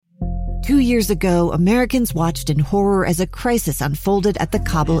2 years ago, Americans watched in horror as a crisis unfolded at the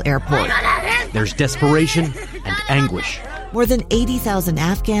Kabul airport. There's desperation and anguish. More than 80,000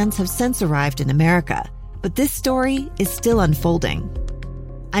 Afghans have since arrived in America, but this story is still unfolding.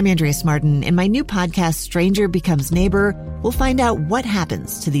 I'm Andrea Martin. In my new podcast, Stranger Becomes Neighbor, we'll find out what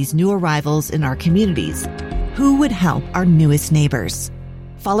happens to these new arrivals in our communities. Who would help our newest neighbors?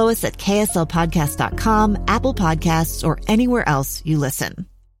 Follow us at kslpodcast.com, Apple Podcasts, or anywhere else you listen.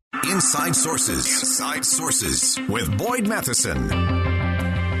 Inside Sources with Boyd Matheson.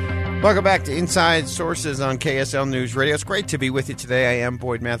 Welcome back to Inside Sources on KSL News Radio. It's great to be with you today. I am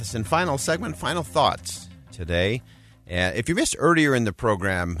Boyd Matheson. Final segment, final thoughts today. If you missed earlier in the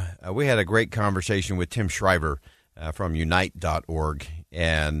program, we had a great conversation with Tim Shriver from Unite.org,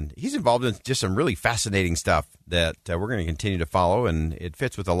 and he's involved in just some really fascinating stuff that we're going to continue to follow, and it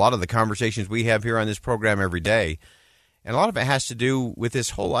fits with a lot of the conversations we have here on this program every day. And a lot of it has to do with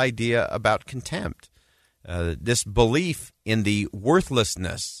this whole idea about contempt, this belief in the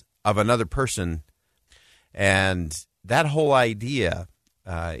worthlessness of another person, and that whole idea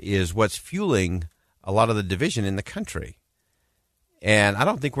is what's fueling a lot of the division in the country. And I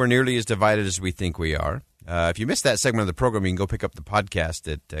don't think we're nearly as divided as we think we are. If you missed that segment of the program, you can go pick up the podcast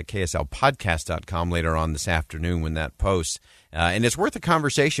at kslpodcast.com later on this afternoon when that posts. And it's worth a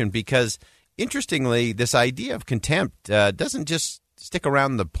conversation because, interestingly, this idea of contempt doesn't just stick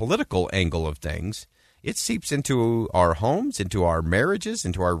around the political angle of things. It seeps into our homes, into our marriages,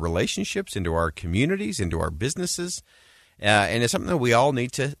 into our relationships, into our communities, into our businesses. And it's something that we all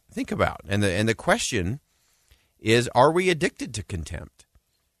need to think about. And the question is, are we addicted to contempt?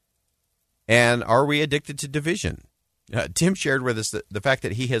 And are we addicted to division? Tim shared with us the fact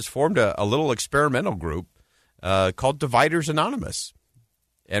that he has formed a little experimental group called Dividers Anonymous.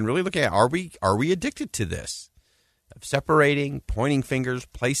 And really looking at, are we addicted to this? Of separating, pointing fingers,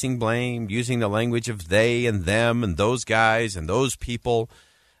 placing blame, using the language of they and them and those guys and those people,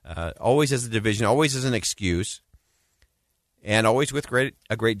 always as a division, always as an excuse. And always with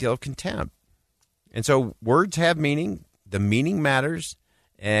a great deal of contempt. And so words have meaning. The meaning matters.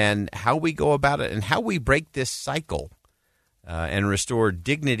 And how we go about it and how we break this cycle and restore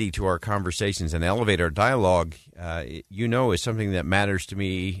dignity to our conversations and elevate our dialogue, is something that matters to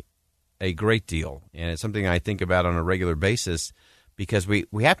me a great deal. And it's something I think about on a regular basis because we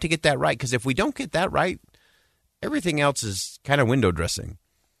have to get that right. Because if we don't get that right, everything else is kind of window dressing.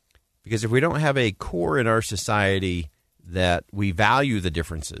 Because if we don't have a core in our society that we value the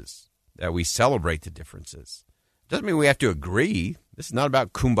differences, that we celebrate the differences. Doesn't mean we have to agree. This is not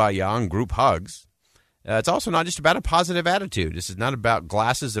about kumbaya and group hugs. It's also not just about a positive attitude. This is not about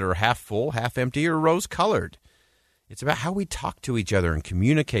glasses that are half full, half empty, or rose-colored. It's about how we talk to each other and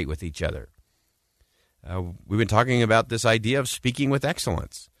communicate with each other. We've been talking about this idea of speaking with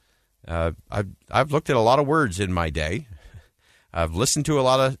excellence. I've looked at a lot of words in my day. I've listened to a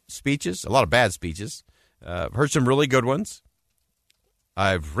lot of speeches, a lot of bad speeches. I've heard some really good ones.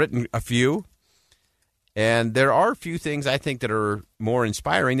 I've written a few. And there are a few things I think that are more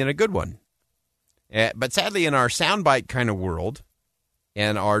inspiring than a good one. But sadly, in our soundbite kind of world,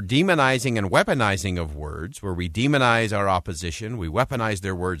 and our demonizing and weaponizing of words, where we demonize our opposition, we weaponize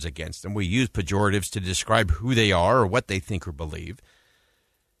their words against them, we use pejoratives to describe who they are or what they think or believe,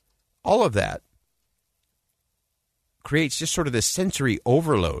 all of that creates just sort of this sensory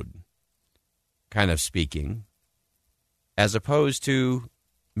overload kind of speaking, as opposed to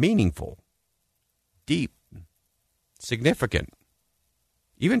meaningful, deep, significant,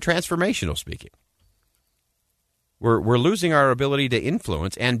 even transformational speaking. We're losing our ability to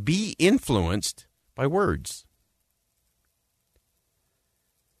influence and be influenced by words.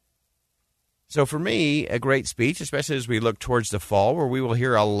 So for me, a great speech, especially as we look towards the fall, where we will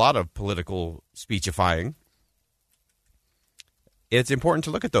hear a lot of political speechifying, it's important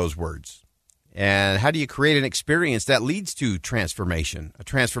to look at those words. And how do you create an experience that leads to transformation, a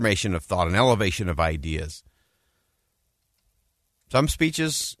transformation of thought, an elevation of ideas? Some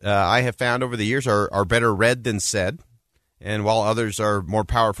speeches I have found over the years are better read than said, and while others are more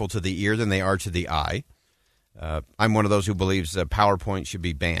powerful to the ear than they are to the eye. I'm one of those who believes PowerPoint should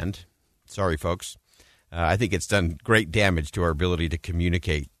be banned. Sorry, folks. I think it's done great damage to our ability to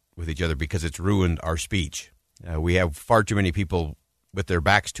communicate with each other because it's ruined our speech. We have far too many people with their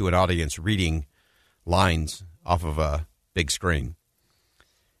backs to an audience reading lines off of a big screen.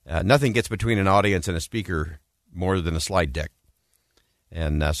 Nothing gets between an audience and a speaker more than a slide deck.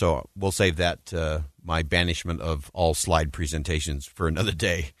 And so we'll save that, my banishment of all slide presentations, for another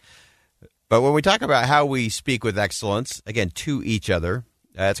day. But when we talk about how we speak with excellence, again, to each other,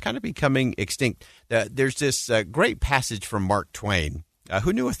 it's kind of becoming extinct. There's this great passage from Mark Twain.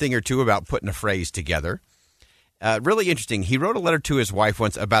 who knew a thing or two about putting a phrase together. Really interesting. He wrote a letter to his wife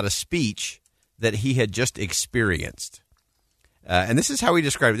once about a speech that he had just experienced. And this is how he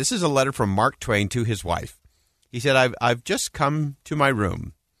described it. This is a letter from Mark Twain to his wife. He said, I've just come to my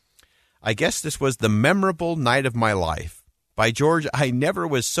room. I guess this was the memorable night of my life. By George, I never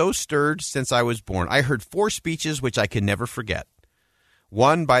was so stirred since I was born. I heard 4 speeches which I can never forget.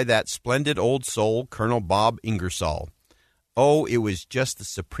 One by that splendid old soul, Colonel Bob Ingersoll. Oh, it was just the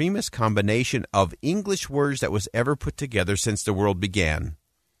supremest combination of English words that was ever put together since the world began.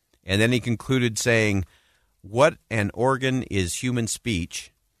 And then he concluded saying, what an organ is human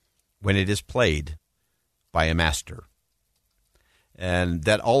speech when it is played by a master. And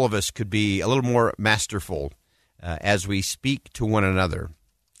that all of us could be a little more masterful as we speak to one another.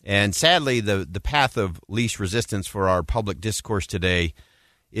 And sadly, the path of least resistance for our public discourse today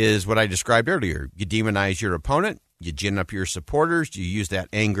is what I described earlier. You demonize your opponent, you gin up your supporters, you use that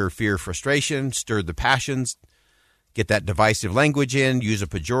anger, fear, frustration, stir the passions, get that divisive language in, use a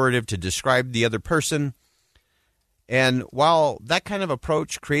pejorative to describe the other person. And while that kind of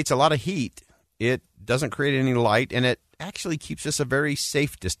approach creates a lot of heat, it doesn't create any light, and it actually keeps us a very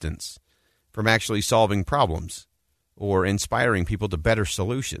safe distance from actually solving problems or inspiring people to better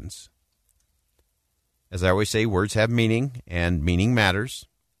solutions. As I always say, words have meaning, and meaning matters.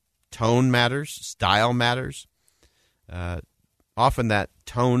 Tone matters. Style matters. Often that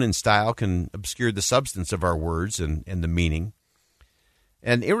tone and style can obscure the substance of our words and the meaning.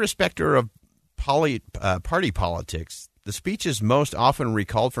 And irrespective of party politics, the speeches most often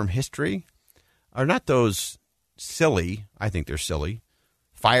recalled from history are not those silly, I think they're silly,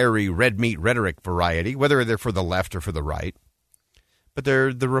 fiery red meat rhetoric variety, whether they're for the left or for the right, but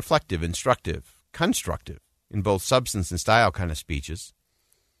they're the reflective, instructive, constructive, in both substance and style kind of speeches.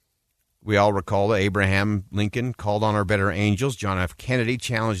 We all recall that Abraham Lincoln called on our better angels. John F. Kennedy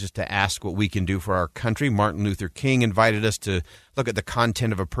challenged us to ask what we can do for our country. Martin Luther King invited us to look at the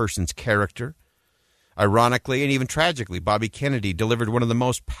content of a person's character. Ironically and even tragically, Bobby Kennedy delivered one of the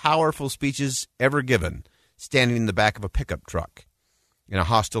most powerful speeches ever given, standing in the back of a pickup truck in a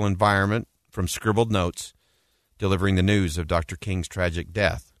hostile environment from scribbled notes, delivering the news of Dr. King's tragic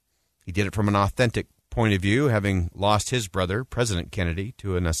death. He did it from an authentic point of view, having lost his brother, President Kennedy,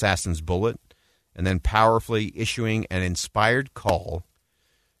 to an assassin's bullet, and then powerfully issuing an inspired call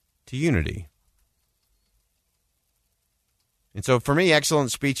to unity. And so for me,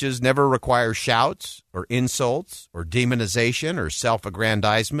 excellent speeches never require shouts or insults or demonization or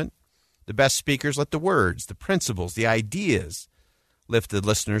self-aggrandizement. The best speakers let the words, the principles, the ideas lift the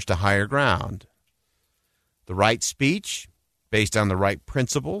listeners to higher ground. The right speech, based on the right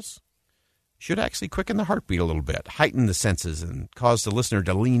principles, should actually quicken the heartbeat a little bit, heighten the senses, and cause the listener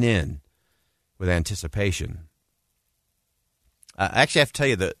to lean in with anticipation. Actually, I have to tell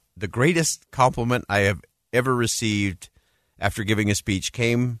you that the greatest compliment I have ever received after giving a speech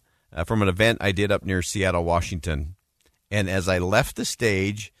came from an event I did up near Seattle, Washington. And as I left the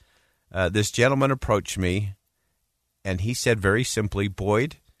stage, this gentleman approached me, and he said very simply,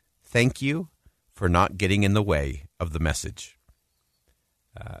 Boyd, thank you for not getting in the way of the message.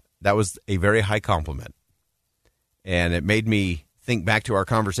 That was a very high compliment. And it made me think back to our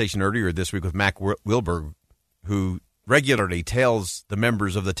conversation earlier this week with Mac Wilberg, who regularly tells the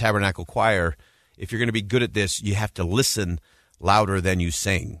members of the Tabernacle Choir, if you're going to be good at this, you have to listen louder than you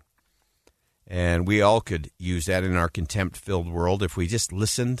sing. And we all could use that in our contempt-filled world if we just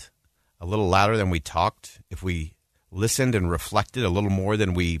listened a little louder than we talked, if we listened and reflected a little more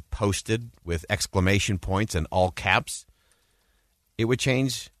than we posted with exclamation points and all caps. It would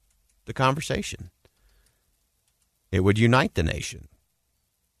change the conversation. It would unite the nation.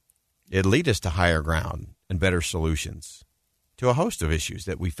 It'd lead us to higher ground and better solutions to a host of issues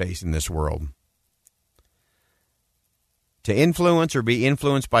that we face in this world. To influence or be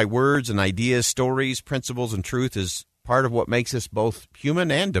influenced by words and ideas, stories, principles, and truth is part of what makes us both human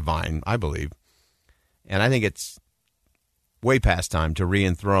and divine, I believe. And I think it's way past time to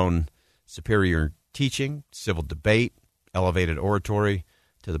re-enthrone superior teaching, civil debate, elevated oratory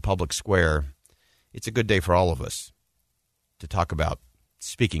to the public square. It's a good day for all of us to talk about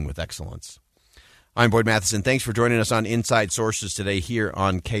speaking with excellence. I'm Boyd Matheson. Thanks for joining us on Inside Sources today here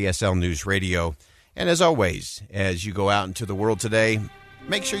on KSL News Radio. And as always, as you go out into the world today,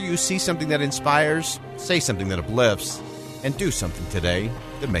 make sure you see something that inspires, say something that uplifts, and do something today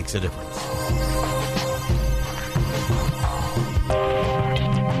that makes a difference.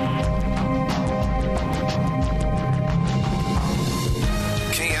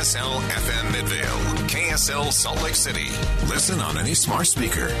 KSL FM Midvale, KSL KSL Salt Lake City. Listen on any smart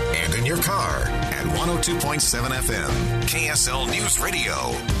speaker and in your car at 102.7 FM. KSL News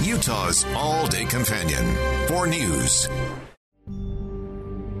Radio, Utah's all-day companion for news.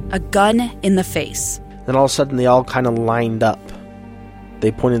 A gun in the face. Then all of a sudden they all kind of lined up.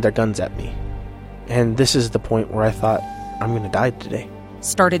 They pointed their guns at me. And this is the point where I thought, I'm going to die today.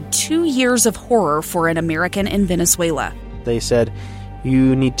 Started 2 years of horror for an American in Venezuela. They said,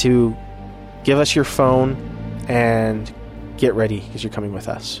 you need to give us your phone and get ready because you're coming with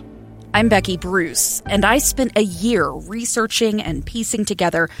us. I'm Becky Bruce, and I spent a year researching and piecing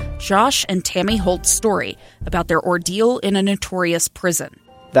together Josh and Tammy Holt's story about their ordeal in a notorious prison.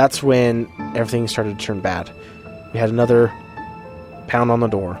 That's when everything started to turn bad. We had another pound on the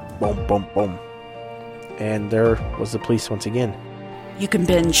door. Boom, boom, boom. And there was the police once again. You can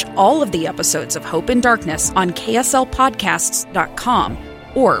binge all of the episodes of Hope in Darkness on KSLPodcasts.com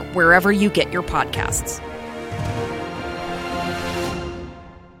or wherever you get your podcasts.